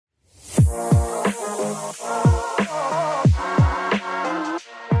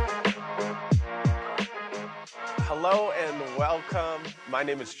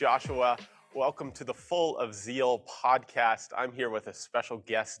name is Joshua. Welcome to the Full of Zeal podcast. I'm here with a special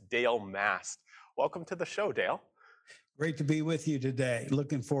guest, Dale Mast. Welcome to the show, Dale. Great to be with you today.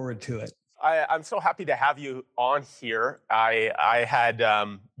 Looking forward to it. I'm so happy to have you on here. I had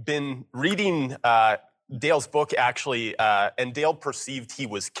been reading Dale's book, actually, and Dale Perceived He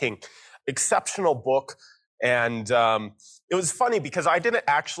Was King. Exceptional book. And it was funny because I didn't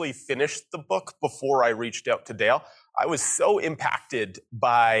actually finish the book before I reached out to Dale. I was so impacted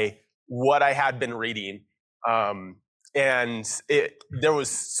by what I had been reading. And there was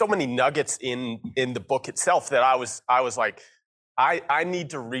so many nuggets in the book itself that I was like, I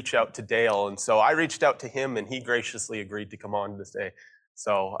need to reach out to Dale. And so I reached out to him and he graciously agreed to come on this day.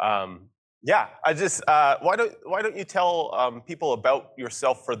 So, I just, why don't you tell people about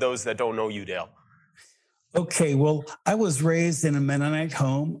yourself for those that don't know you, Dale? Okay, well, I was raised in a Mennonite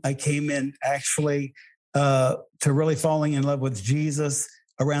home. I came in actually to really falling in love with Jesus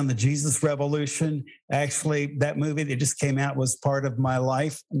around the Jesus Revolution. Actually, that movie that just came out was part of my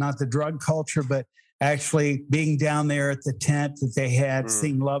life, not the drug culture, but actually being down there at the tent that they had,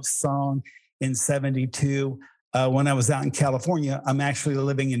 sing Love Song in 72. When I was out in California, I'm actually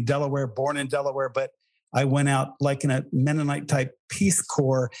living in Delaware, born in Delaware, but I went out like in a Mennonite type Peace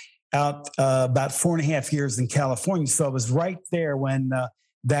Corps out about 4.5 years in California. So I was right there when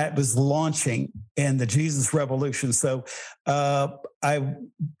that was launching in the Jesus Revolution. So I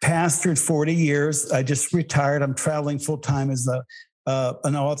pastored 40 years. I just retired. I'm traveling full time as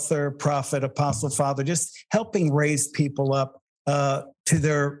an author, prophet, apostle, father, just helping raise people up to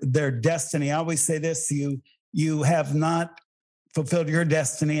their destiny. I always say this, you have not fulfilled your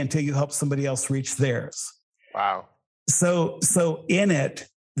destiny until you help somebody else reach theirs. Wow. So in it,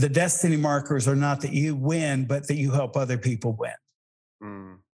 the destiny markers are not that you win, but that you help other people win.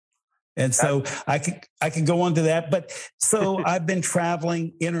 And so I could go on to that. But so I've been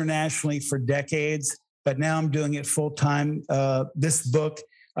traveling internationally for decades, but now I'm doing it full time. This book,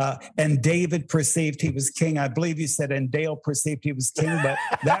 and David perceived he was king. I believe you said, and Dale perceived he was king, but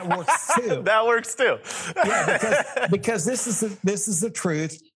that works too. That works too. Yeah, because this is the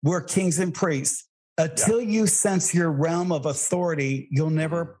truth. We're kings and priests. Until you sense your realm of authority, you'll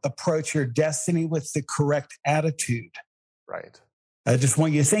never approach your destiny with the correct attitude. Right. I just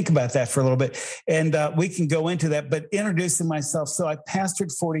want you to think about that for a little bit. And we can go into that, but introducing myself. So I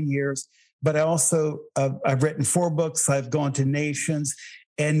pastored 40 years, but I also, I've written 4 books. I've gone to nations.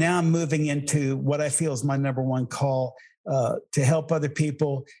 And now I'm moving into what I feel is my number one call to help other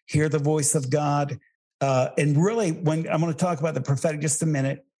people hear the voice of God. And really, when I'm going to talk about the prophetic just a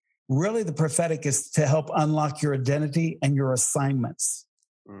minute, really, the prophetic is to help unlock your identity and your assignments.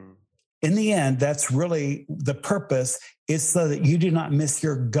 In the end, that's really the purpose, is so that you do not miss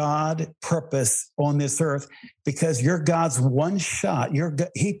your God purpose on this earth, because you're God's one shot.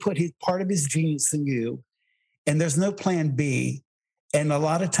 He put part of his genius in you, and there's no plan B. And a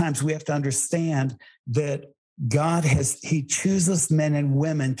lot of times we have to understand that he chooses men and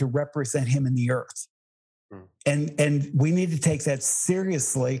women to represent him in the earth. And we need to take that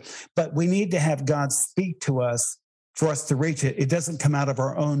seriously, but we need to have God speak to us for us to reach it. It doesn't come out of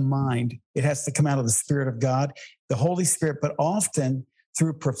our own mind. It has to come out of the Spirit of God, the Holy Spirit, but often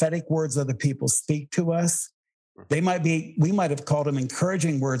through prophetic words other people speak to us. We might have called them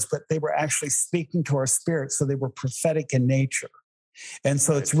encouraging words, but they were actually speaking to our spirit. So they were prophetic in nature. And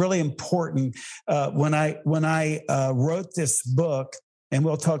so it's really important. When I wrote this book, and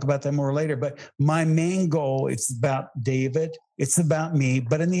we'll talk about that more later, but my main goal, it's about David, it's about me,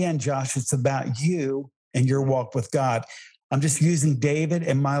 but in the end, Josh, it's about you and your walk with God. I'm just using David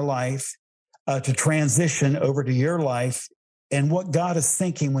and my life to transition over to your life and what God is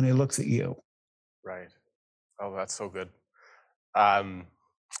thinking when he looks at you. Right. Oh, that's so good. I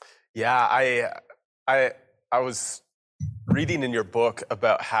was reading in your book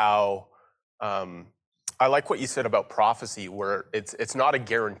about how I like what you said about prophecy, where it's not a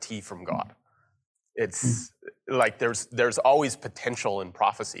guarantee from God. It's like there's always potential in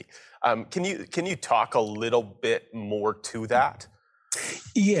prophecy. Can you talk a little bit more to that?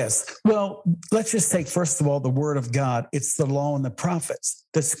 Yes. Well, let's just take, first of all, the word of God. It's the law and the prophets.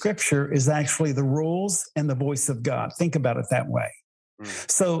 The scripture is actually the rules and the voice of God. Think about it that way.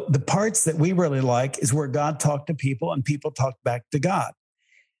 So the parts that we really like is where God talked to people and people talked back to God.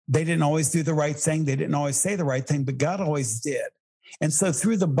 They didn't always do the right thing. They didn't always say the right thing, but God always did. And so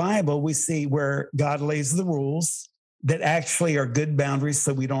through the Bible, we see where God lays the rules that actually are good boundaries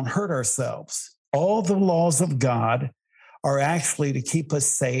so we don't hurt ourselves. All the laws of God are actually to keep us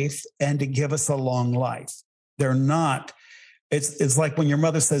safe and to give us a long life. They're not, it's like when your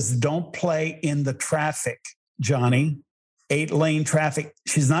mother says, don't play in the traffic, Johnny. 8-lane traffic.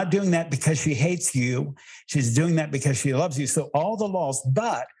 She's not doing that because she hates you. She's doing that because she loves you. So all the laws,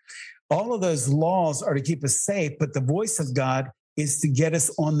 but all of those laws are to keep us safe. But the voice of God is to get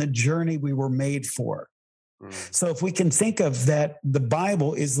us on the journey we were made for. So if we can think of that, the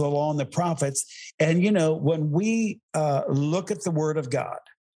Bible is the law and the prophets. And, when we look at the word of God,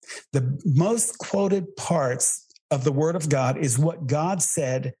 the most quoted parts of the word of God is what God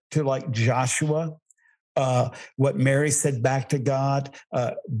said to like Joshua, what Mary said back to God,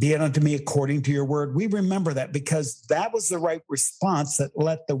 be it unto me according to your word. We remember that because that was the right response that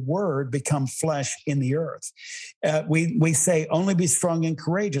let the word become flesh in the earth. We say only be strong and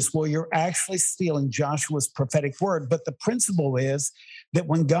courageous. Well, you're actually stealing Joshua's prophetic word. But the principle is that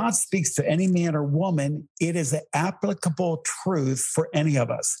when God speaks to any man or woman, it is an applicable truth for any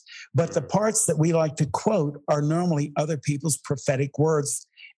of us. But the parts that we like to quote are normally other people's prophetic words.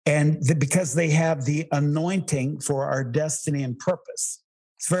 And because they have the anointing for our destiny and purpose.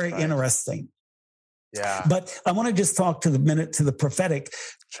 It's very interesting. Yeah. But I want to just talk to the prophetic.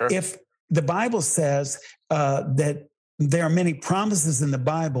 Sure. If the Bible says that there are many promises in the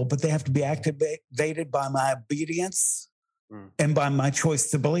Bible, but they have to be activated by my obedience and by my choice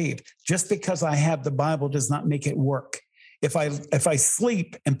to believe. Just because I have the Bible does not make it work. If I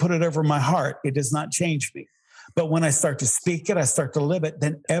sleep and put it over my heart, it does not change me. But when I start to speak it, I start to live it,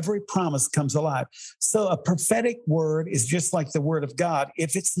 then every promise comes alive. So a prophetic word is just like the word of God.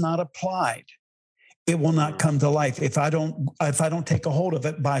 If it's not applied, it will not come to life if I don't take a hold of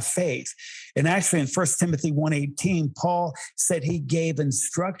it by faith. And actually in 1 Timothy 1:18, Paul said he gave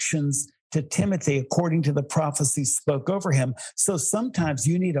instructions to Timothy according to the prophecy spoke over him. So sometimes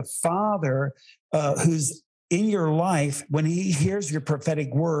you need a father who's in your life. When he hears your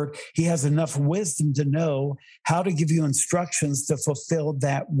prophetic word, he has enough wisdom to know how to give you instructions to fulfill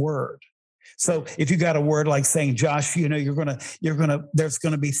that word. So if you got a word like saying, Josh, there's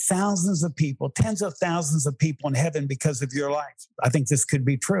going to be thousands of people, tens of thousands of people in heaven because of your life. I think this could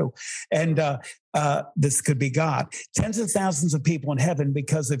be true. And this could be God. Tens of thousands of people in heaven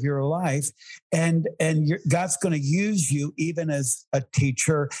because of your life. And God's going to use you even as a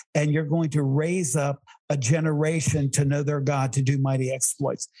teacher, and you're going to raise up a generation to know their God, to do mighty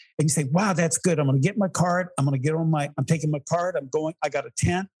exploits. And you say, wow, that's good. I'm going to get my card. I'm taking my card. I got a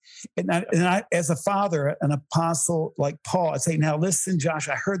tent. And I, as a father, an apostle like Paul, I say, now listen, Josh,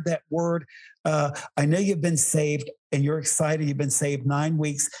 I heard that word. I know you've been saved and you're excited. You've been saved 9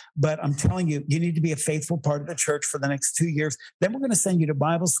 weeks, but I'm telling you, you need to be a faithful part of the church for the next 2 years. Then we're going to send you to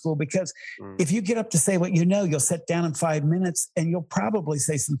Bible school, because if you get up to say what you know, you'll sit down in 5 minutes and you'll probably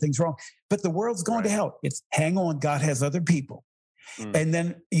say some things wrong, but the world's going to hell. It's hang on. God has other people. And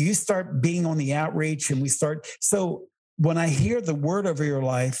then you start being on the outreach and so when I hear the word over your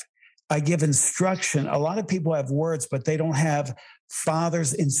life, I give instruction. A lot of people have words, but they don't have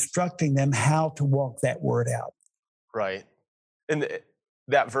fathers instructing them how to walk that word out. Right. And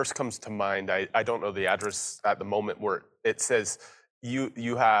that verse comes to mind. I don't know the address at the moment, where it says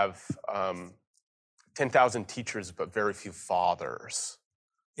you have 10,000 teachers, but very few fathers.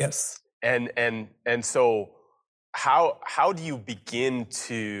 Yes. And so how do you begin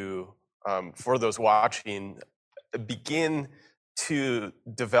to, for those watching, begin to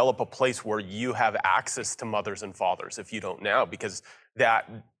develop a place where you have access to mothers and fathers if you don't now? Because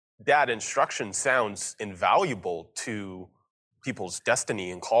that instruction sounds invaluable to people's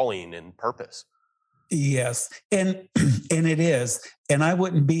destiny and calling and purpose. Yes, and it is. And I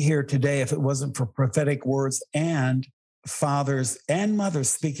wouldn't be here today if it wasn't for prophetic words and fathers and mothers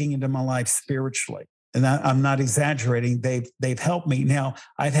speaking into my life spiritually. And I'm not exaggerating. They've helped me. Now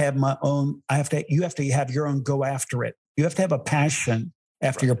I've had my own. You have to have your own go after it. You have to have a passion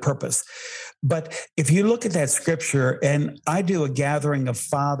after your purpose. But if you look at that scripture, and I do a gathering of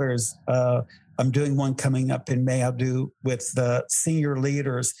fathers, I'm doing one coming up in May. I'll do with the senior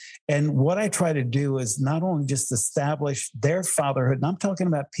leaders. And what I try to do is not only just establish their fatherhood, and I'm talking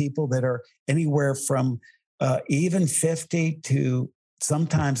about people that are anywhere from even 50 to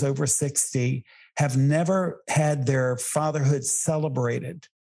sometimes over 60, have never had their fatherhood celebrated.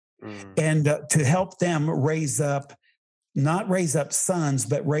 And to help them not raise up sons,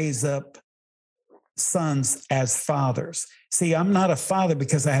 but raise up sons as fathers. See, I'm not a father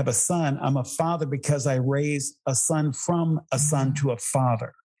because I have a son. I'm a father because I raise a son from a son to a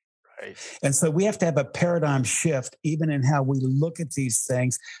father. Right. And so we have to have a paradigm shift even in how we look at these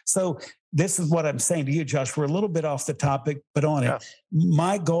things. So this is what I'm saying to you, Josh. We're a little bit off the topic, but on it.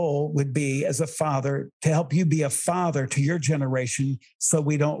 My goal would be, as a father, to help you be a father to your generation so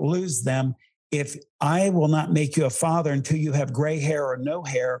we don't lose them. If I will not make you a father until you have gray hair or no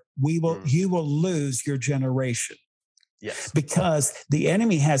hair, you will lose your generation. Yes. Because the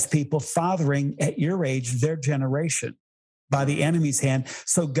enemy has people fathering at your age, their generation, by the enemy's hand.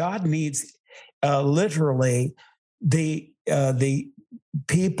 So God needs literally the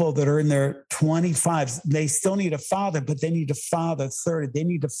people that are in their 25s. They still need a father, but they need to father 30. They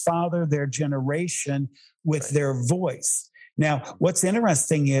need to father their generation with their voice. Now, what's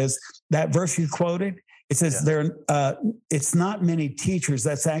interesting is that verse you quoted. It says it's not many teachers.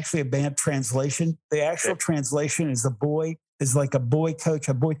 That's actually a bad translation. The actual translation is like a boy coach,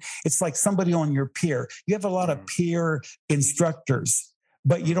 a boy. It's like somebody on your peer. You have a lot of peer instructors,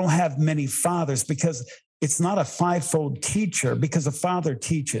 but you don't have many fathers, because it's not a fivefold teacher, because a father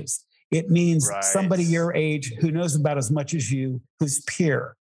teaches. It means somebody your age who knows about as much as you, who's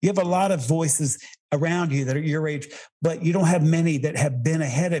peer. You have a lot of voices around you that are your age, but you don't have many that have been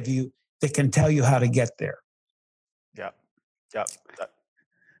ahead of you that can tell you how to get there. Yeah.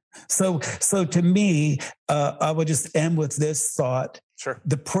 So to me, I would just end with this thought. Sure.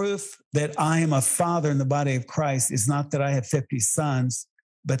 The proof that I am a father in the body of Christ is not that I have 50 sons,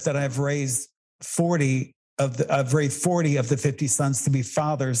 but that I've raised 40 of the 50 sons to be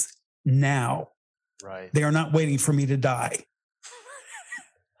fathers now. Right. They are not waiting for me to die.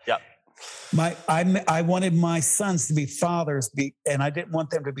 Yeah. I wanted my sons to be fathers, and I didn't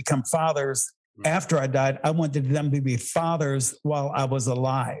want them to become fathers after I died. I wanted them to be fathers while I was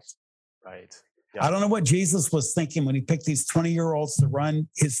alive. Right. Yeah. I don't know what Jesus was thinking when he picked these 20-year-olds to run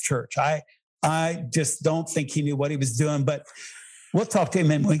his church. I just don't think he knew what he was doing, but we'll talk to him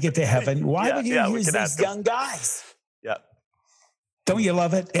when we get to heaven. Why would you use these young guys? Yeah. Don't you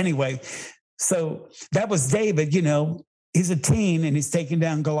love it? Anyway, so that was David. He's a teen and he's taking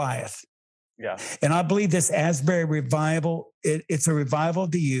down Goliath. Yeah. And I believe this Asbury revival, it's a revival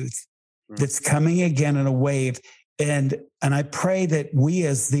of the youth that's coming again in a wave. And I pray that we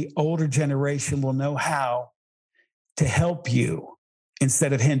as the older generation will know how to help you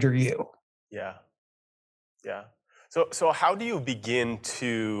instead of hinder you. Yeah. Yeah. So how do you begin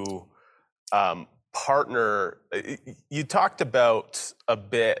to partner? You talked about a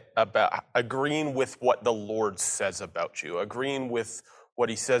bit about agreeing with what the Lord says about you, agreeing with what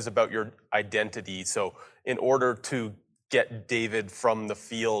he says about your identity. So in order to get David from the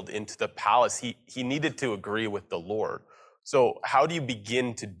field into the palace, he needed to agree with the Lord. So how do you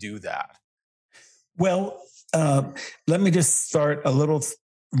begin to do that? Well, let me just start a little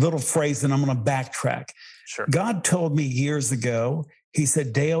phrase, and I'm going to backtrack. Sure. God told me years ago, he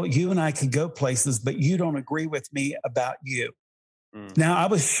said, Dale, you and I can go places, but you don't agree with me about you. Now, I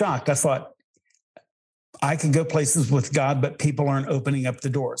was shocked. I thought, I could go places with God, but people aren't opening up the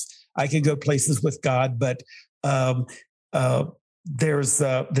doors. I could go places with God, but there's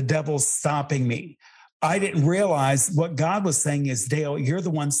the devil's stopping me. I didn't realize what God was saying is, Dale, you're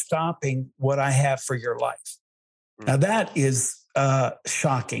the one stopping what I have for your life. Now that is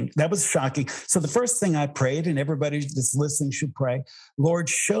shocking. That was shocking. So the first thing I prayed, and everybody that's listening should pray, Lord,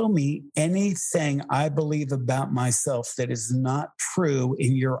 show me anything I believe about myself that is not true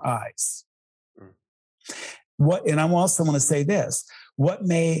in your eyes. And I also want to say this, what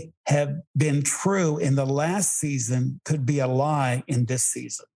may have been true in the last season could be a lie in this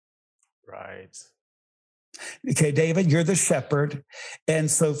season. Right. Okay, David, you're the shepherd.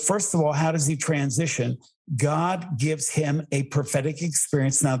 And so first of all, how does he transition? God gives him a prophetic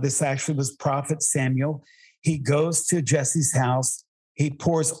experience. Now, this actually was Prophet Samuel. He goes to Jesse's house. He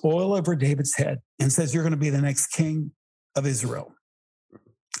pours oil over David's head and says, you're going to be the next king of Israel.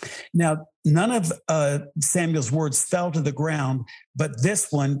 Now, none of Samuel's words fell to the ground, but this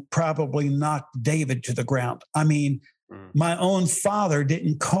one probably knocked David to the ground. I mean, my own father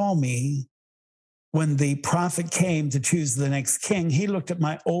didn't call me when the prophet came to choose the next king. He looked at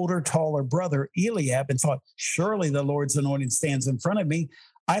my older, taller brother, Eliab, and thought, surely the Lord's anointed stands in front of me.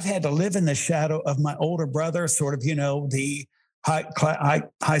 I've had to live in the shadow of my older brother, sort of, the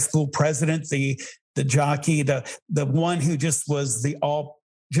high school president, the jockey, the one who just was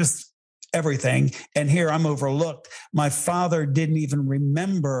just everything. And here I'm overlooked. My father didn't even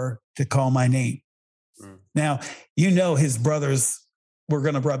remember to call my name. Now, his brothers were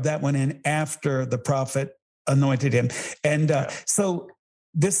going to rub that one in after the prophet anointed him. And so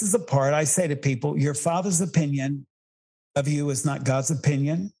this is the part I say to people, your father's opinion of you is not God's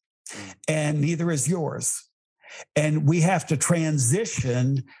opinion, and neither is yours. And we have to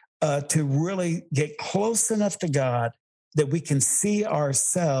transition to really get close enough to God that we can see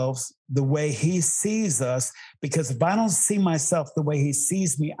ourselves the way he sees us. Because if I don't see myself the way he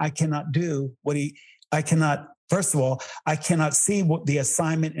sees me, I cannot do first of all, I cannot see what the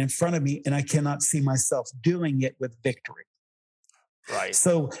assignment in front of me, and I cannot see myself doing it with victory. Right.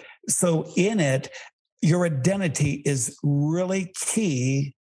 So in it, your identity is really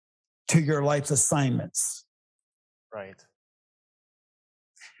key to your life assignments. Right.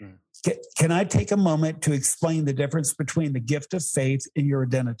 Can I take a moment to explain the difference between the gift of faith and your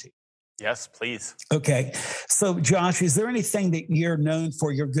identity? Yes, please. Okay. So, Josh, is there anything that you're known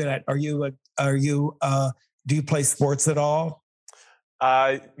for, you're good at? Do you play sports at all?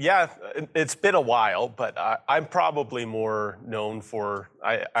 Yeah, it's been a while, but I'm probably more known for,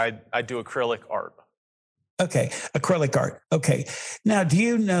 I do acrylic art. Okay. Acrylic art. Okay. Now, do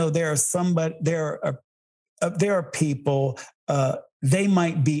you know there are people, they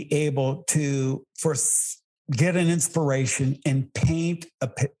might be able to get an inspiration and paint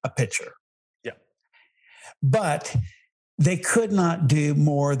a picture. Yeah. But they could not do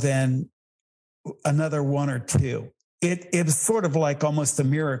more than another one or two. It was sort of like almost a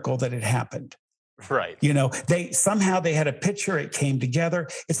miracle that it happened. Right. They had a picture, it came together.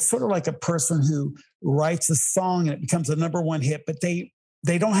 It's sort of like a person who writes a song and it becomes a number one hit, but they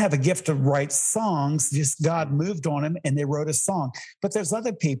don't have a gift to write songs. Just God moved on them and they wrote a song. But there's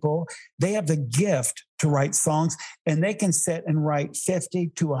other people, they have the gift to write songs and they can sit and write 50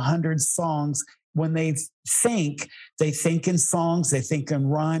 to 100 songs. When they think in songs, they think in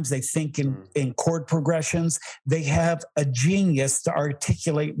rhymes, they think in chord progressions. They have a genius to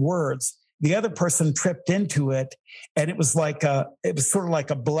articulate words. The other person tripped into it, and it was sort of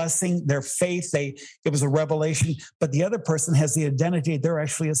like a blessing. Their faith, it was a revelation. But the other person has the identity; they're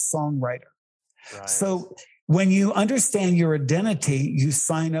actually a songwriter. Right. So when you understand your identity, you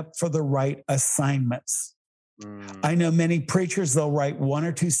sign up for the right assignments. I know many preachers, they'll write one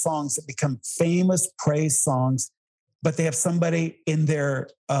or two songs that become famous praise songs, but they have somebody in their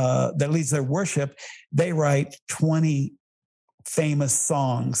that leads their worship. They write 20 famous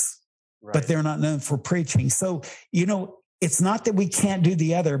songs. Right. But they're not known for preaching. So, it's not that we can't do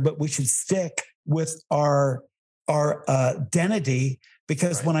the other, but we should stick with our identity,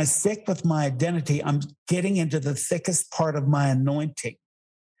 because right. When I stick with my identity, I'm getting into the thickest part of my anointing.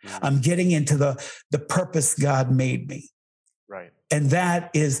 I'm getting into the purpose God made me. Right. And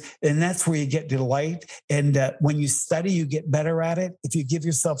that's where you get delight. And when you study, you get better at it. If you give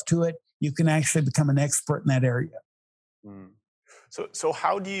yourself to it, you can actually become an expert in that area. So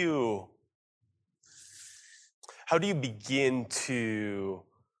how do you begin to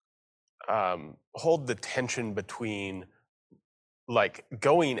hold the tension between like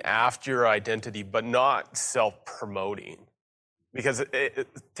going after your identity but not self-promoting? Because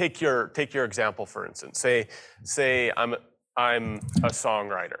take your example, for instance. Say I'm a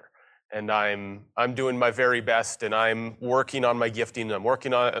songwriter and I'm doing my very best and I'm working on my gifting, I'm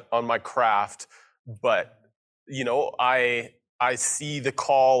working on my craft, but I see the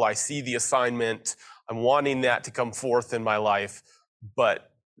call, I see the assignment, I'm wanting that to come forth in my life,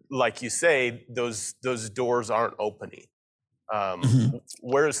 but like you say, those doors aren't opening.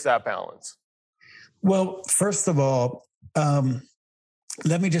 Where's that balance? Well, first of all,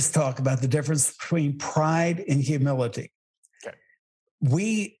 let me just talk about the difference between pride and humility. Okay.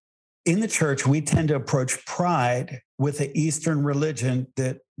 We, in the church, we tend to approach pride with the Eastern religion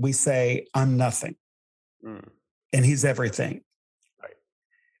that we say, I'm nothing. And he's everything. Right.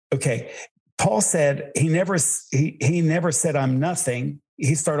 Okay. Paul said he never said I'm nothing.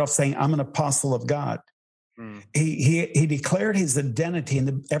 He started off saying I'm an apostle of God. He declared his identity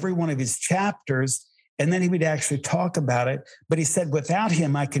in every one of his chapters, and then he would actually talk about it. But he said, without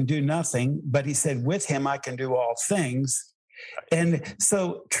him, I can do nothing. But he said, with him, I can do all things. Right. And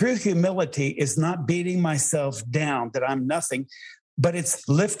so true humility is not beating myself down that I'm nothing, but it's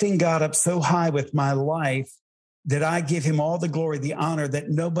lifting God up so high with my life that I give him all the glory, the honor, that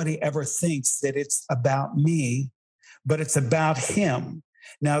nobody ever thinks that it's about me, but it's about him.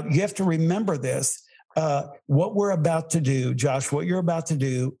 Now, you have to remember this. What we're about to do, Josh, what you're about to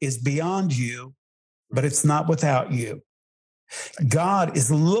do is beyond you, but it's not without you. God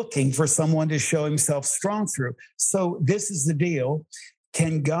is looking for someone to show himself strong through. So this is the deal.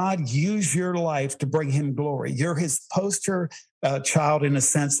 Can God use your life to bring him glory? You're his poster child, in a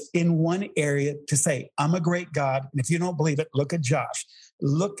sense, in one area to say, I'm a great God. And if you don't believe it, look at Josh.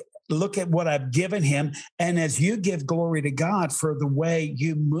 Look at what I've given him. And as you give glory to God for the way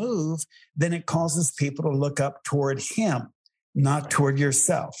you move, then it causes people to look up toward him, not toward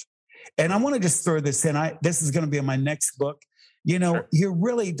yourself. And I want to just throw this in. This is going to be in my next book. You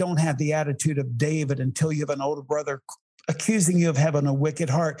really don't have the attitude of David until you have an older brother accusing you of having a wicked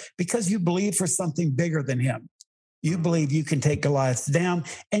heart, because you believe for something bigger than him. You believe you can take Goliath down,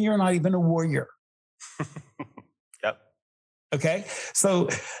 and you're not even a warrior. Yep. Okay. So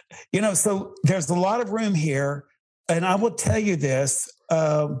there's a lot of room here. And I will tell you this,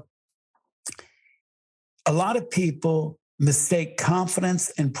 a lot of people mistake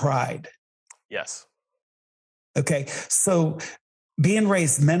confidence and pride. Yes. Okay. So being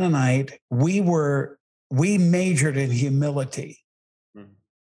raised Mennonite, we majored in humility.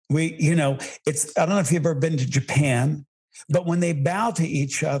 Mm-hmm. I don't know if you've ever been to Japan, but when they bow to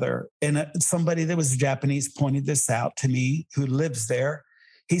each other, and somebody that was Japanese pointed this out to me who lives there.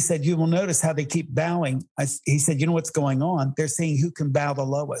 He said, you will notice how they keep bowing. He said, you know what's going on? They're seeing who can bow the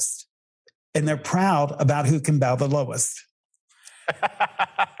lowest. And they're proud about who can bow the lowest.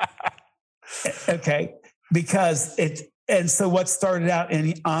 Okay. Because and so what started out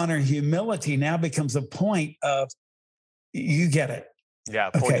in honor, humility now becomes a point of, you get it.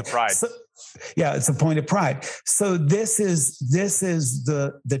 Yeah. Point of pride. So, yeah. It's a point of pride. So this is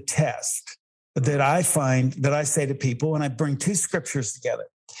the test that I find, that I say to people, and I bring two scriptures together.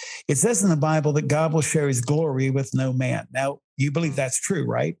 It says in the Bible that God will share his glory with no man. Now, you believe that's true,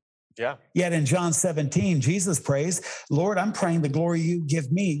 right? Yeah. Yet in John 17, Jesus prays, Lord, I'm praying the glory you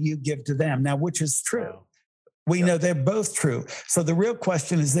give me, you give to them. Now, which is true? Wow. We know they're both true. So the real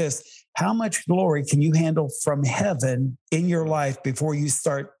question is this: how much glory can you handle from heaven in your life before you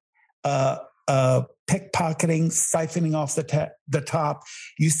start pickpocketing, siphoning off the top?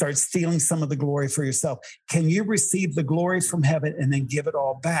 You start stealing some of the glory for yourself. Can you receive the glory from heaven and then give it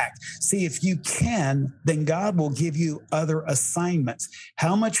all back? See, if you can, then God will give you other assignments.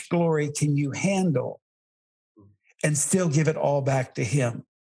 How much glory can you handle and still give it all back to him?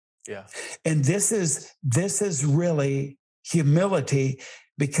 Yeah. And this is really humility,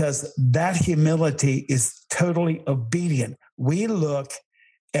 because that humility is totally obedient. We look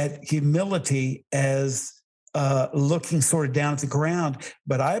at humility as looking sort of down at the ground,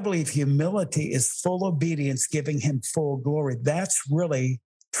 but I believe humility is full obedience, giving him full glory. That's really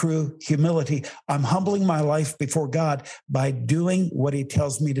true humility. I'm humbling my life before God by doing what he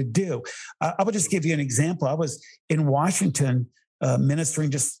tells me to do. I will just give you an example. I was in Washington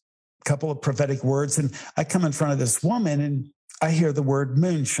ministering just a couple of prophetic words, and I come in front of this woman and I hear the word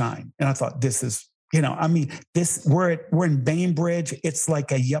moonshine. And I thought, this is, we're in Bainbridge. It's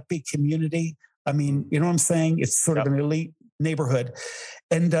like a yuppie community. I mean, you know what I'm saying? It's sort of an elite neighborhood.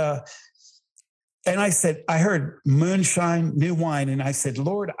 And I said, I heard moonshine, new wine. And I said,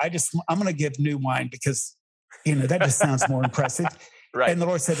 Lord, I'm going to give new wine because, that just sounds more impressive. Right. And the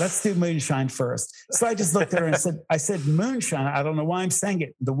Lord said, let's do moonshine first. So I just looked at her and I said, moonshine. I don't know why I'm saying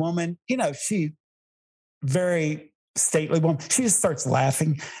it. The woman, she very stately woman. She just starts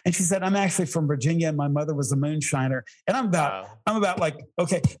laughing. And she said, I'm actually from Virginia and my mother was a moonshiner. And I'm about like,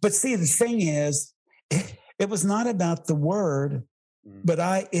 okay. But see, the thing is, it was not about the word,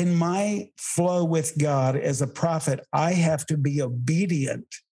 but in my flow with God as a prophet, I have to be obedient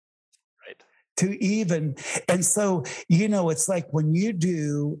to even. And so, it's like when you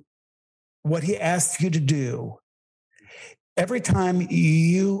do what he asks you to do, every time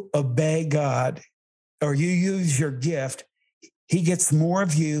you obey God or you use your gift, he gets more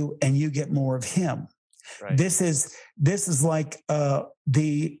of you and you get more of him. Right. This is like I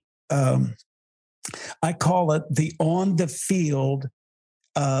call it the on the field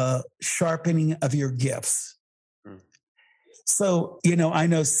sharpening of your gifts. So, I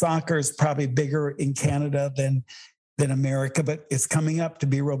know soccer is probably bigger in Canada than America, but it's coming up to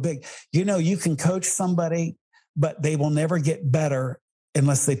be real big. You can coach somebody, but they will never get better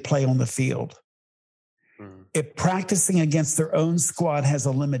unless they play on the field. If practicing against their own squad has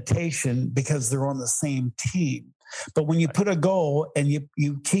a limitation because they're on the same team. But when you put a goal and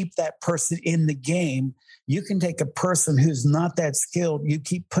you keep that person in the game, you can take a person who's not that skilled, you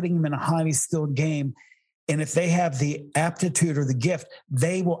keep putting them in a highly skilled game. And if they have the aptitude or the gift,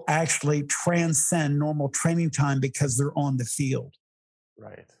 they will actually transcend normal training time because they're on the field.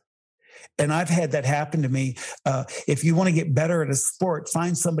 Right. And I've had that happen to me. If you want to get better at a sport,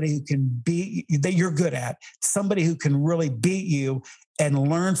 find somebody who can beat you, that you're good at, somebody who can really beat you and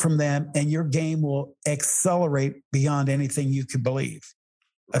learn from them, and your game will accelerate beyond anything you could believe.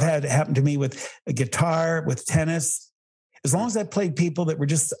 Right. I've had it happen to me with a guitar, with tennis. As long as I played people that were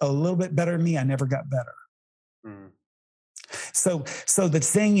just a little bit better than me, I never got better. So the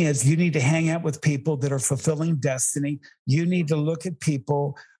thing is, you need to hang out with people that are fulfilling destiny. You need to look at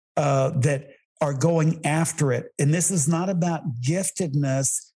people that are going after it. And this is not about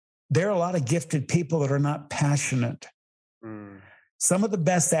giftedness. There are a lot of gifted people that are not passionate. Some of the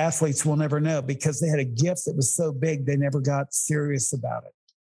best athletes will never know because they had a gift that was so big, they never got serious about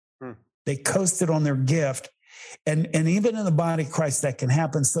it. They coasted on their gift. And even in the body of Christ, that can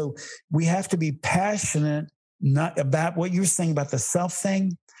happen. So we have to be passionate, not about what you're saying about the self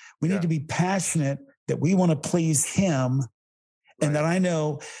thing. We need to be passionate that we want to please him And that I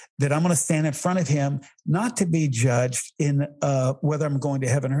know that I'm going to stand in front of him, not to be judged in whether I'm going to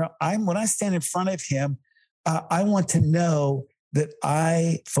heaven or hell. When I stand in front of him, I want to know that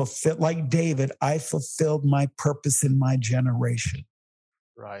I fulfill, like David, I fulfilled my purpose in my generation.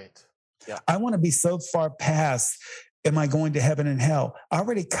 Right. Yeah. I want to be so far past, am I going to heaven and hell? I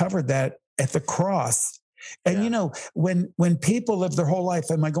already covered that at the cross. And when people live their whole life,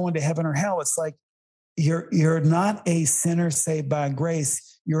 am I going to heaven or hell? It's like, you're not a sinner saved by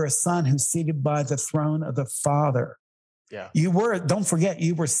grace. You're a son who's seated by the throne of the Father. Yeah. Don't forget,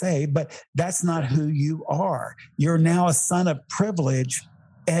 you were saved, but that's not who you are. You're now a son of privilege,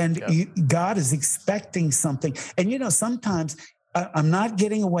 and God is expecting something. And sometimes I'm not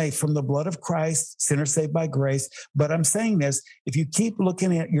getting away from the blood of Christ, sinner saved by grace, but I'm saying this: if you keep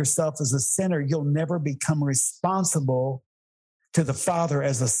looking at yourself as a sinner, you'll never become responsible to the Father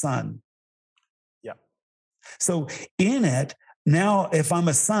as a son. So in it, now if I'm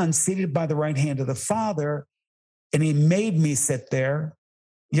a son seated by the right hand of the Father, and he made me sit there.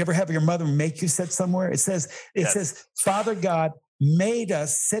 You ever have your mother make you sit somewhere? It says, Father God made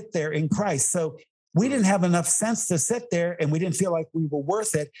us sit there in Christ. So we didn't have enough sense to sit there, and we didn't feel like we were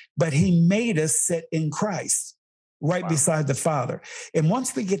worth it, but he made us sit in Christ right beside the Father. And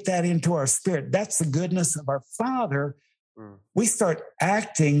once we get that into our spirit, that's the goodness of our Father. We start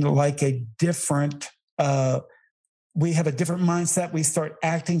acting like a different we have a different mindset. We start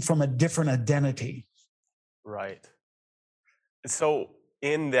acting from a different identity. Right. So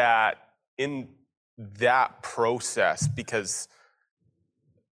in that process, because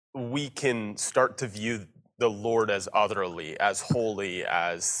we can start to view the Lord as otherly, as holy,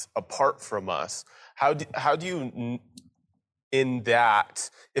 as apart from us. How do you, in that,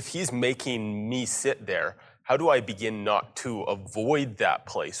 if he's making me sit there, how do I begin not to avoid that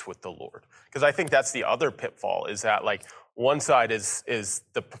place with the Lord? Because I think that's the other pitfall, is that like one side is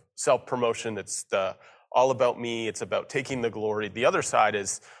the self-promotion, it's the all about me, it's about taking the glory. The other side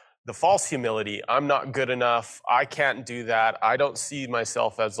is the false humility. I'm not good enough. I can't do that. I don't see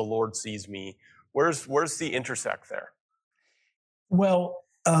myself as the Lord sees me. Where's the intersect there? Well,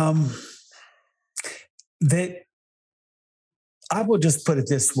 I will just put it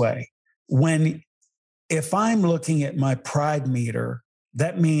this way. If I'm looking at my pride meter,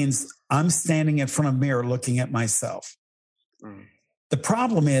 that means I'm standing in front of a mirror looking at myself. The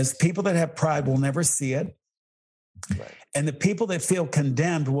problem is people that have pride will never see it. Right. And the people that feel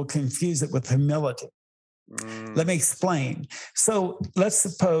condemned will confuse it with humility. Let me explain. So let's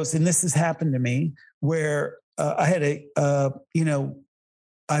suppose, and this has happened to me, where I had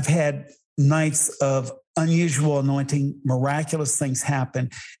I've had nights of unusual anointing, miraculous things happen.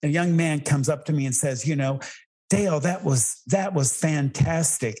 And a young man comes up to me and says, Dale, that was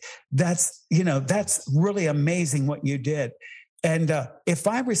fantastic. That's really amazing what you did. And if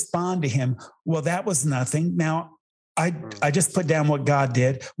I respond to him, well, that was nothing. Now, I just put down what God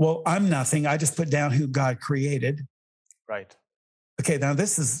did. Well, I'm nothing. I just put down who God created. Right. Okay, now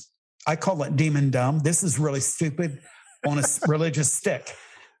I call it demon dumb. This is really stupid on a religious stick.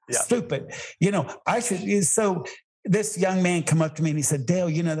 Yeah. Stupid. So this young man come up to me and he said, Dale,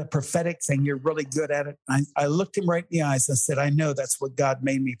 the prophetic thing, you're really good at it. I looked him right in the eyes and said, I know that's what God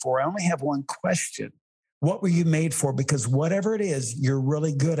made me for. I only have one question. What were you made for? Because whatever it is, you're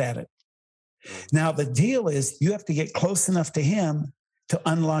really good at it. Now, the deal is you have to get close enough to him to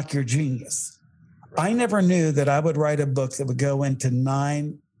unlock your genius. Right. I never knew that I would write a book that would go into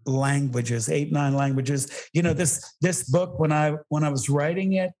 9 languages. This book, when I was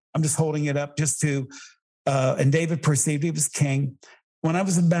writing it, I'm just holding it up just to, and David perceived he was king. When I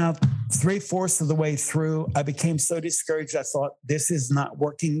was about 3/4 of the way through, I became so discouraged. I thought, this is not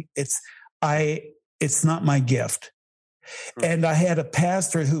working. It's not my gift. And I had a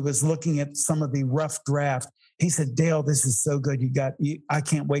pastor who was looking at some of the rough draft. He said, Dale, this is so good. I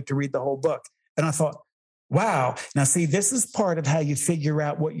can't wait to read the whole book. And I thought, wow. Now, see, this is part of how you figure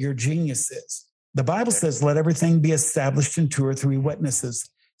out what your genius is. The Bible says, let everything be established in 2 or 3 witnesses.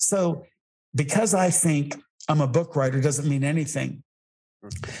 So because I think I'm a book writer doesn't mean anything.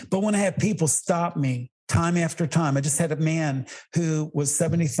 But when I have people stop me time after time, I just had a man who was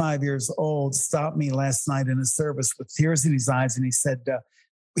 75 years old stop me last night in a service with tears in his eyes. And he said,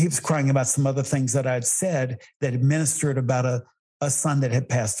 he was crying about some other things that I'd said that had ministered about a son that had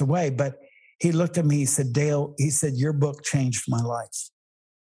passed away. But he looked at me, he said, Dale, he said, your book changed my life.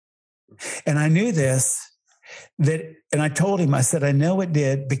 And I knew and I told him, I said, I know it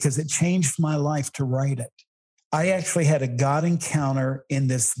did because it changed my life to write it. I actually had a God encounter in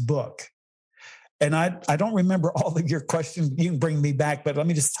this book. And I don't remember all of your questions. You can bring me back, but let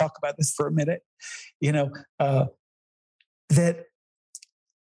me just talk about this for a minute. That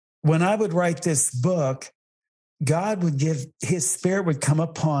when I would write this book, God would his spirit would come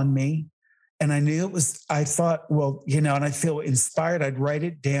upon me. And I knew it was, I thought, well, and I feel inspired. I'd write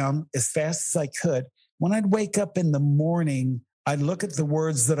it down as fast as I could. When I'd wake up in the morning, I'd look at the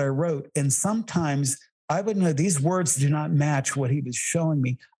words that I wrote. And sometimes I would know these words do not match what he was showing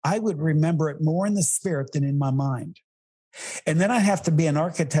me. I would remember it more in the spirit than in my mind. And then I have to be an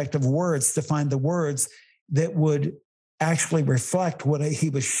architect of words to find the words that would actually reflect what he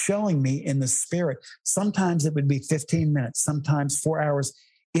was showing me in the spirit. Sometimes it would be 15 minutes, sometimes 4 hours.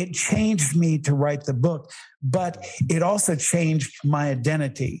 It changed me to write the book, but it also changed my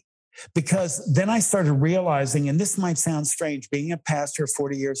identity, because then I started realizing, and this might sound strange, being a pastor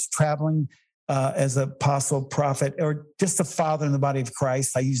 40 years, traveling as an apostle, prophet, or just a father in the body of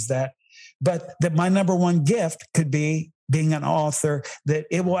Christ, I use that, but that my number one gift could be being an author, that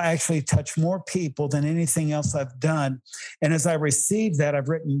it will actually touch more people than anything else I've done. And as I received that, I've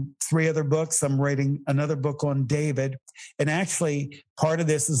written 3 other books. I'm writing another book on David. And actually, part of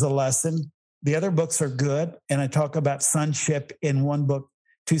this is a lesson. The other books are good. And I talk about sonship in one book,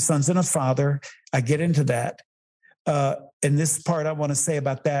 2 sons and a father. I get into that. And this part I want to say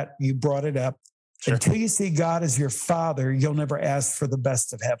about that, you brought it up. Sure. Until you see God as your father, you'll never ask for the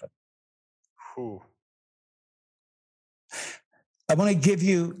best of heaven. Ooh. I want to give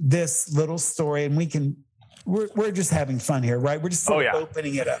you this little story, and we're just having fun here, right? We're just sort of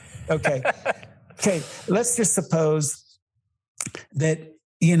opening it up. Okay. Okay. Let's just suppose that,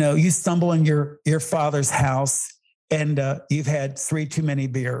 you stumble in your father's house and you've had 3 too many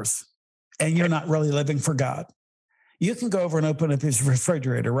beers and you're not really living for God. You can go over and open up his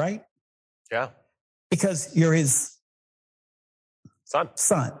refrigerator, right? Yeah. Because you're his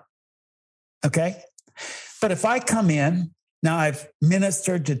son. Okay. But if I come in, now I've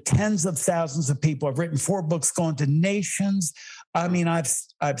ministered to tens of thousands of people. I've written 4 books, gone to nations. I mean, I've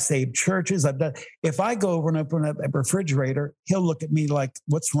saved churches. I've done. If I go over and open up a refrigerator, he'll look at me like,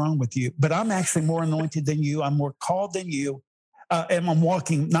 "What's wrong with you?" But I'm actually more anointed than you. I'm more called than you, and I'm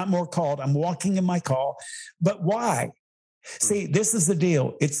walking. Not more called. I'm walking in my call. But why? See, this is the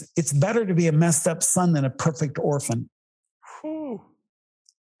deal. It's better to be a messed up son than a perfect orphan. Whew.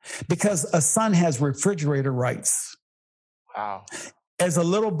 Because a son has refrigerator rights. Wow. As a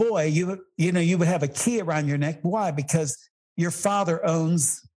little boy, you would have a key around your neck. Why? Because your father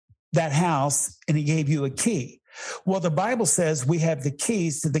owns that house and he gave you a key. Well, the Bible says we have the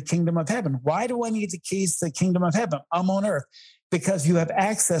keys to the kingdom of heaven. Why do I need the keys to the kingdom of heaven? I'm on earth. Because you have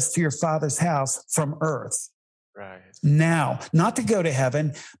access to your father's house from earth. Right. Now, not to go to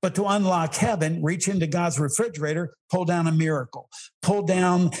heaven, but to unlock heaven, reach into God's refrigerator, pull down a miracle, pull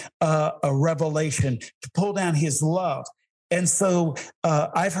down a revelation, to pull down his love. And so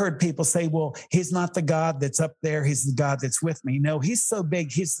I've heard people say, well, he's not the God that's up there. He's the God that's with me. No, he's so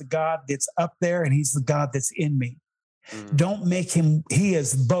big. He's the God that's up there and he's the God that's in me. Don't make him, he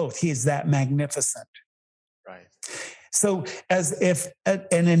is both. He is that magnificent. Right. So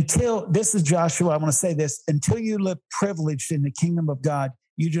until, this is Joshua, I want to say this, until you live privileged in the kingdom of God,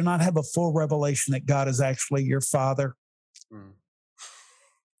 you do not have a full revelation that God is actually your father.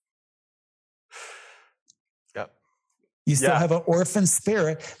 Yep. You still have an orphan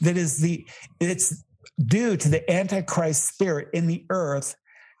spirit that it's due to the Antichrist spirit in the earth,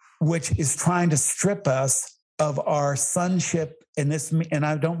 which is trying to strip us of our sonship. And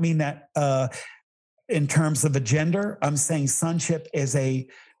I don't mean that in terms of a gender. I'm saying sonship as a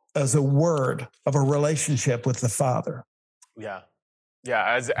word of a relationship with the Father. Yeah.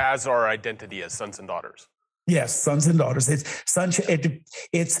 Yeah. As our identity as sons and daughters. Yes. Sons and daughters. It's sonship.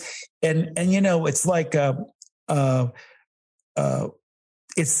 It's like,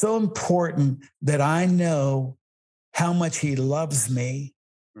 it's so important that I know how much he loves me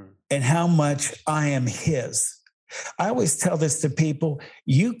and how much I am his. I always tell this to people.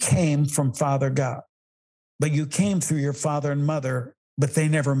 You came from Father God. But you came through your father and mother, but they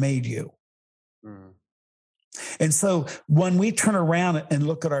never made you. And so when we turn around and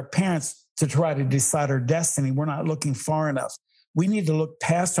look at our parents to try to decide our destiny, we're not looking far enough. We need to look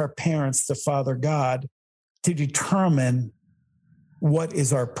past our parents to Father God to determine what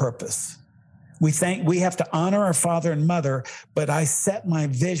is our purpose. We have to honor our father and mother, but I set my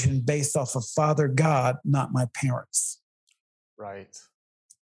vision based off of Father God, not my parents. Right.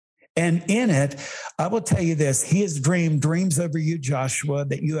 And in it, I will tell you this, he has dreamed dreams over you, Joshua,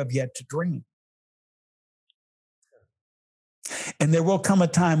 that you have yet to dream. And there will come a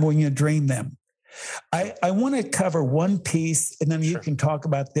time when you dream them. I want to cover one piece, and then you can talk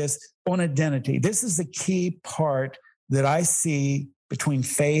about this on identity. This is the key part that I see between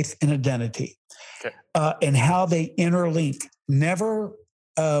faith and identity, and how they interlink. Never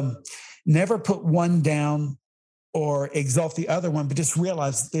never put one down or exalt the other one, but just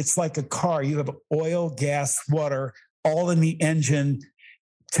realize it's like a car. You have oil, gas, water, all in the engine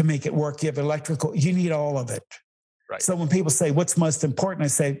to make it work. You have electrical, you need all of it. Right. So when people say, what's most important? I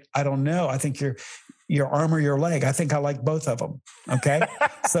say, I don't know. I think your arm or your leg. I think I like both of them. Okay.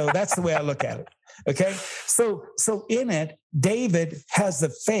 So that's the way I look at it. Okay. So in it, David has the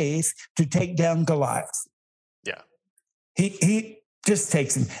faith to take down Goliath. Yeah. He just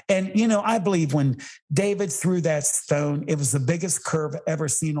takes him. And, I believe when David threw that stone, it was the biggest curve ever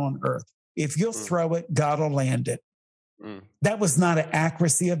seen on earth. If you'll throw it, God will land it. That was not an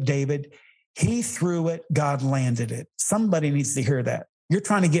accuracy of David. He threw it, God landed it. Somebody needs to hear that. You're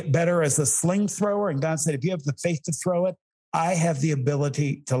trying to get better as a sling thrower, and God said, if you have the faith to throw it, I have the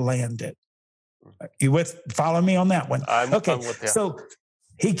ability to land it. Follow me on that one? Okay, I'm with you. So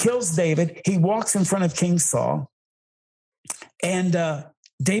he kills David. He walks in front of King Saul. And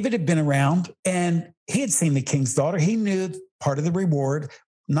David had been around, and he had seen the king's daughter. He knew part of the reward.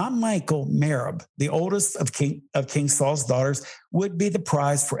 Not Michal, Merab, the oldest of King Saul's daughters, would be the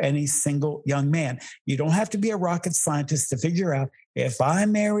prize for any single young man. You don't have to be a rocket scientist to figure out, if I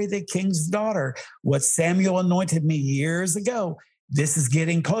marry the king's daughter, what Samuel anointed me years ago, this is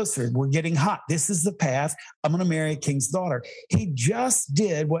getting closer. We're getting hot. This is the path. I'm going to marry a king's daughter. He just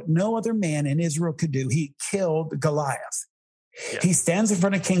did what no other man in Israel could do. He killed Goliath. Yeah. He stands in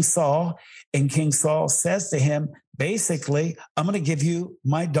front of King Saul, and King Saul says to him, basically, I'm going to give you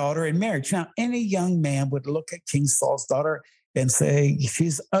my daughter in marriage. Now, any young man would look at King Saul's daughter and say,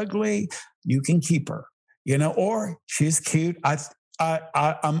 she's ugly, you can keep her, or she's cute. I'm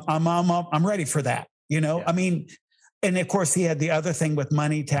ready for that. Yeah. I mean, and of course, he had the other thing with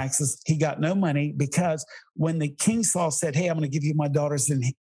money, taxes. He got no money because when the King Saul said, hey, I'm going to give you my daughters in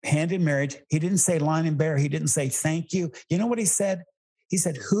hand in marriage, he didn't say lion and bear. He didn't say thank you. You know what he said? He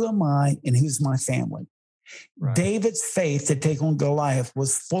said, who am I and who's my family? Right. David's faith to take on Goliath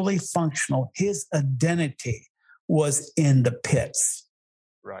was fully functional. His identity was in the pits.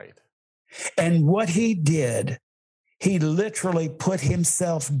 Right. And what he did, he literally put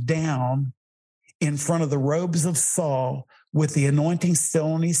himself down in front of the robes of Saul with the anointing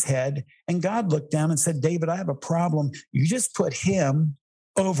still on his head. And God looked down and said, David, I have a problem. You just put him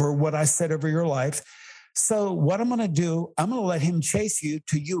over what I said over your life. So what I'm going to do, I'm going to let him chase you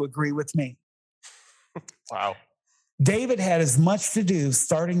till you agree with me. Wow. David had as much to do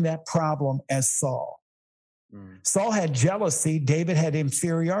starting that problem as Saul. Saul had jealousy. David had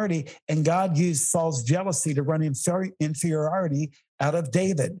inferiority, and God used Saul's jealousy to run inferiority out of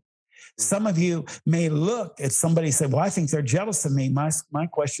David. Some of you may look at somebody and say, well, I think they're jealous of me. My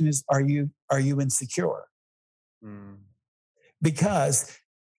question is, are you insecure? Because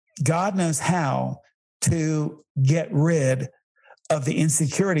God knows how to get rid of the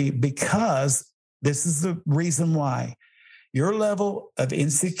insecurity, because this is the reason why your level of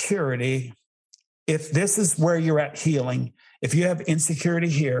insecurity, if this is where you're at healing, if you have insecurity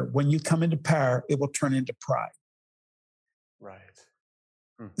here, when you come into power, it will turn into pride. Right.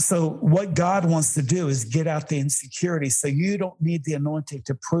 So what God wants to do is get out the insecurity. So you don't need the anointing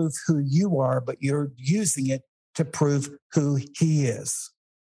to prove who you are, but you're using it to prove who he is.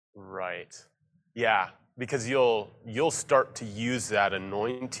 Right. Yeah. Because you'll start to use that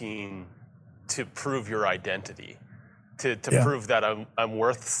anointing to prove your identity, to prove that I'm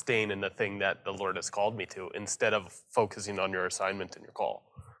worth staying in the thing that the Lord has called me to, instead of focusing on your assignment and your call.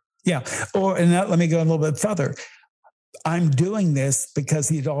 Yeah. Let me go a little bit further. I'm doing this because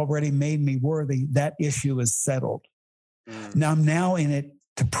he'd already made me worthy. That issue is settled. Now I'm now in it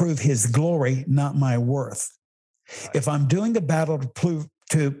to prove his glory, not my worth. Right. If I'm doing the battle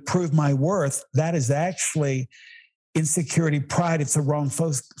to prove my worth, that is actually insecurity, pride. It's a wrong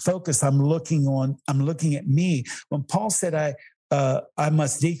focus. I'm looking at me. When Paul said, I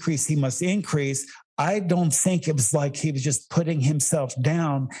must decrease, he must increase, I don't think it was like he was just putting himself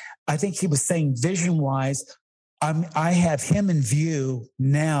down. I think he was saying vision-wise, I have him in view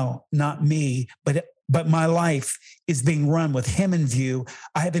now, not me, but my life is being run with him in view.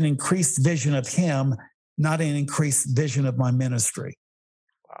 I have an increased vision of him, not an increased vision of my ministry.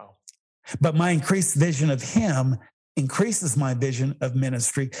 Wow. But my increased vision of him increases my vision of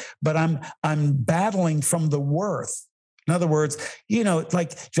ministry, but I'm battling from the worth. In other words,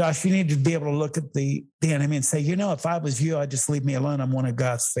 like Josh, you need to be able to look at the enemy and say, if I was you, I'd just leave me alone. I'm one of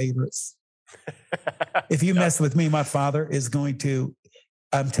God's favorites. If you mess with me, my Father is going to,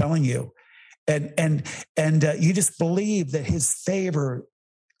 I'm telling you. And you just believe that his favor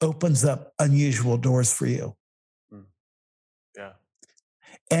opens up unusual doors for you. Yeah.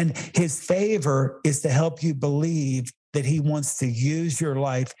 And his favor is to help you believe that he wants to use your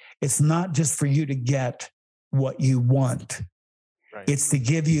life. It's not just for you to get what you want. Right. It's to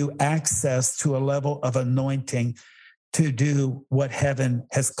give you access to a level of anointing to do what heaven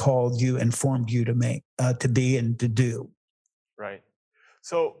has called you and formed you to make, to be and to do. Right.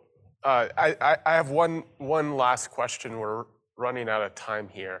 So I have one last question. We're running out of time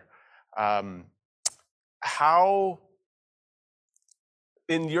here. How,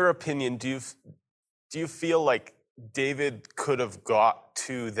 in your opinion, do you feel like David could have got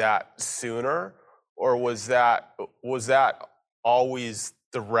to that sooner, or was that always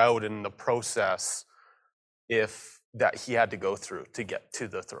the route and the process that he had to go through to get to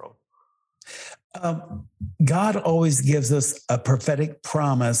the throne? God always gives us a prophetic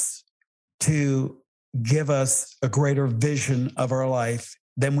promise to give us a greater vision of our life.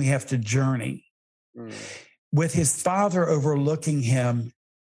 Then we have to journey. With his father overlooking him,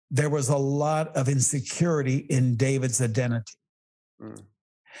 there was a lot of insecurity in David's identity.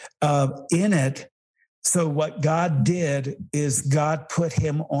 In it, so what God did is God put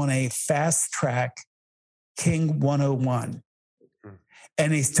him on a fast track, King 101.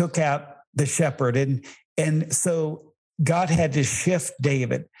 And he took out the shepherd. And so God had to shift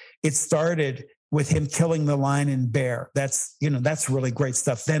David. It started with him killing the lion and bear. That's really great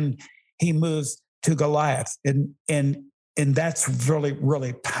stuff. Then he moves to Goliath. And that's really,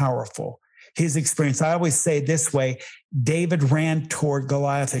 really powerful. His experience, I always say this way, David ran toward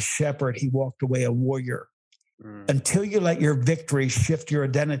Goliath a shepherd. He walked away a warrior. Until you let your victory shift your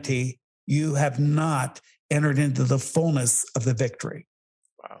identity, you have not entered into the fullness of the victory.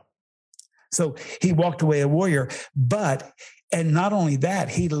 Wow. So he walked away a warrior, and not only that,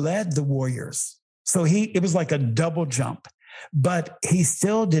 he led the warriors. So it was like a double jump, but he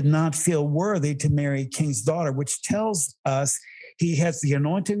still did not feel worthy to marry king's daughter, which tells us he has the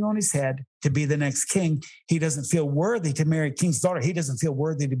anointing on his head to be the next king. He doesn't feel worthy to marry king's daughter. He doesn't feel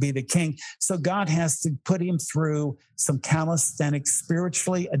worthy to be the king. So God has to put him through some calisthenics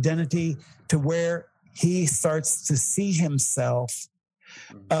spiritually identity to where he starts to see himself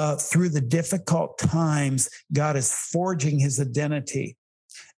through the difficult times. God is forging his identity.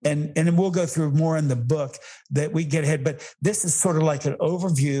 And we'll go through more in the book that we get ahead. But this is sort of like an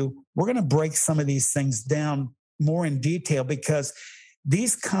overview. We're going to break some of these things down more in detail because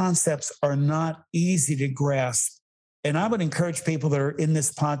these concepts are not easy to grasp. And I would encourage people that are in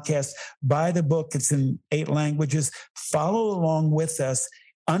this podcast, buy the book. It's in 8 languages. Follow along with us.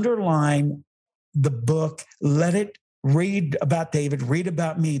 Underline the book. Let it read about David, read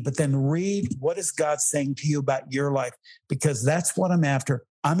about me, but then read what is God saying to you about your life, because that's what I'm after.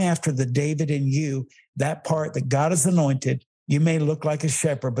 I'm after the David in you, that part that God has anointed. You may look like a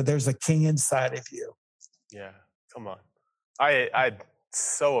shepherd, but there's a king inside of you. Yeah, come on. I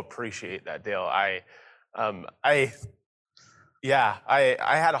so appreciate that, Dale. I had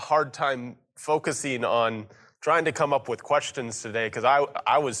a hard time focusing on trying to come up with questions today because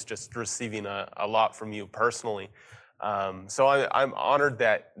I was just receiving a lot from you personally. So I'm honored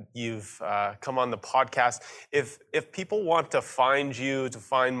that you've come on the podcast. If people want to find you, to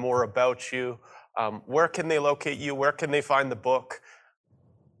find more about you, where can they locate you? Where can they find the book?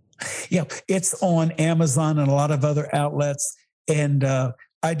 Yeah, it's on Amazon and a lot of other outlets. And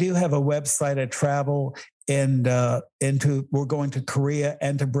I do have a website. I travel and we're going to Korea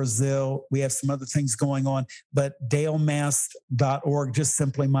and to Brazil. We have some other things going on, but dalemast.org, just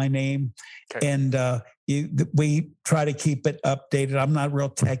simply my name. Okay. And we try to keep it updated. I'm not real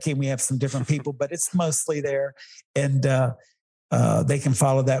techy. We have some different people, but it's mostly there, and they can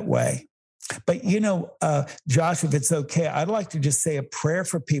follow that way. But, Josh, if it's okay, I'd like to just say a prayer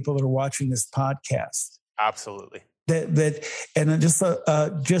for people that are watching this podcast. Absolutely. And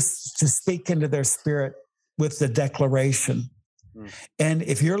just to speak into their spirit with the declaration. And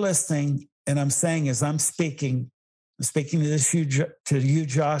if you're listening, and I'm saying as I'm speaking to you,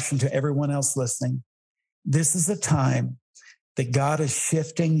 Josh, and to everyone else listening, this is a time that God is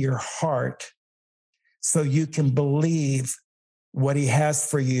shifting your heart so you can believe what he has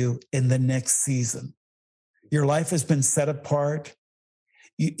for you in the next season. Your life has been set apart.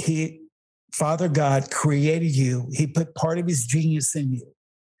 Father God created you. He put part of his genius in you.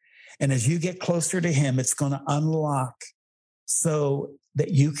 And as you get closer to him, it's going to unlock so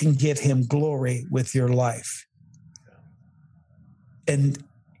that you can give him glory with your life. And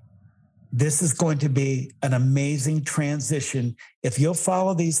this is going to be an amazing transition. If you'll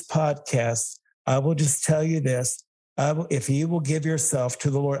follow these podcasts, I will just tell you this. If you will give yourself to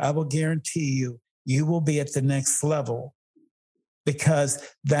the Lord, I will guarantee you will be at the next level,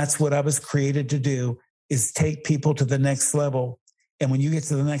 because that's what I was created to do, is take people to the next level. And when you get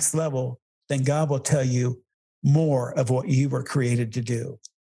to the next level, then God will tell you, more of what you were created to do.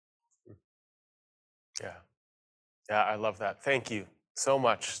 Yeah. Yeah, I love that. Thank you so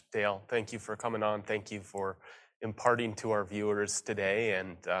much, Dale. Thank you for coming on. Thank you for imparting to our viewers today.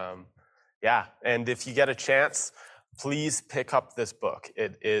 And and if you get a chance, please pick up this book.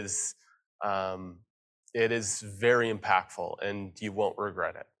 It is very impactful, and you won't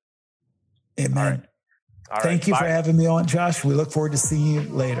regret it. Amen. All right. Thank you for having me on, Josh. We look forward to seeing you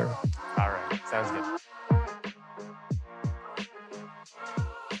later. All right. Sounds good.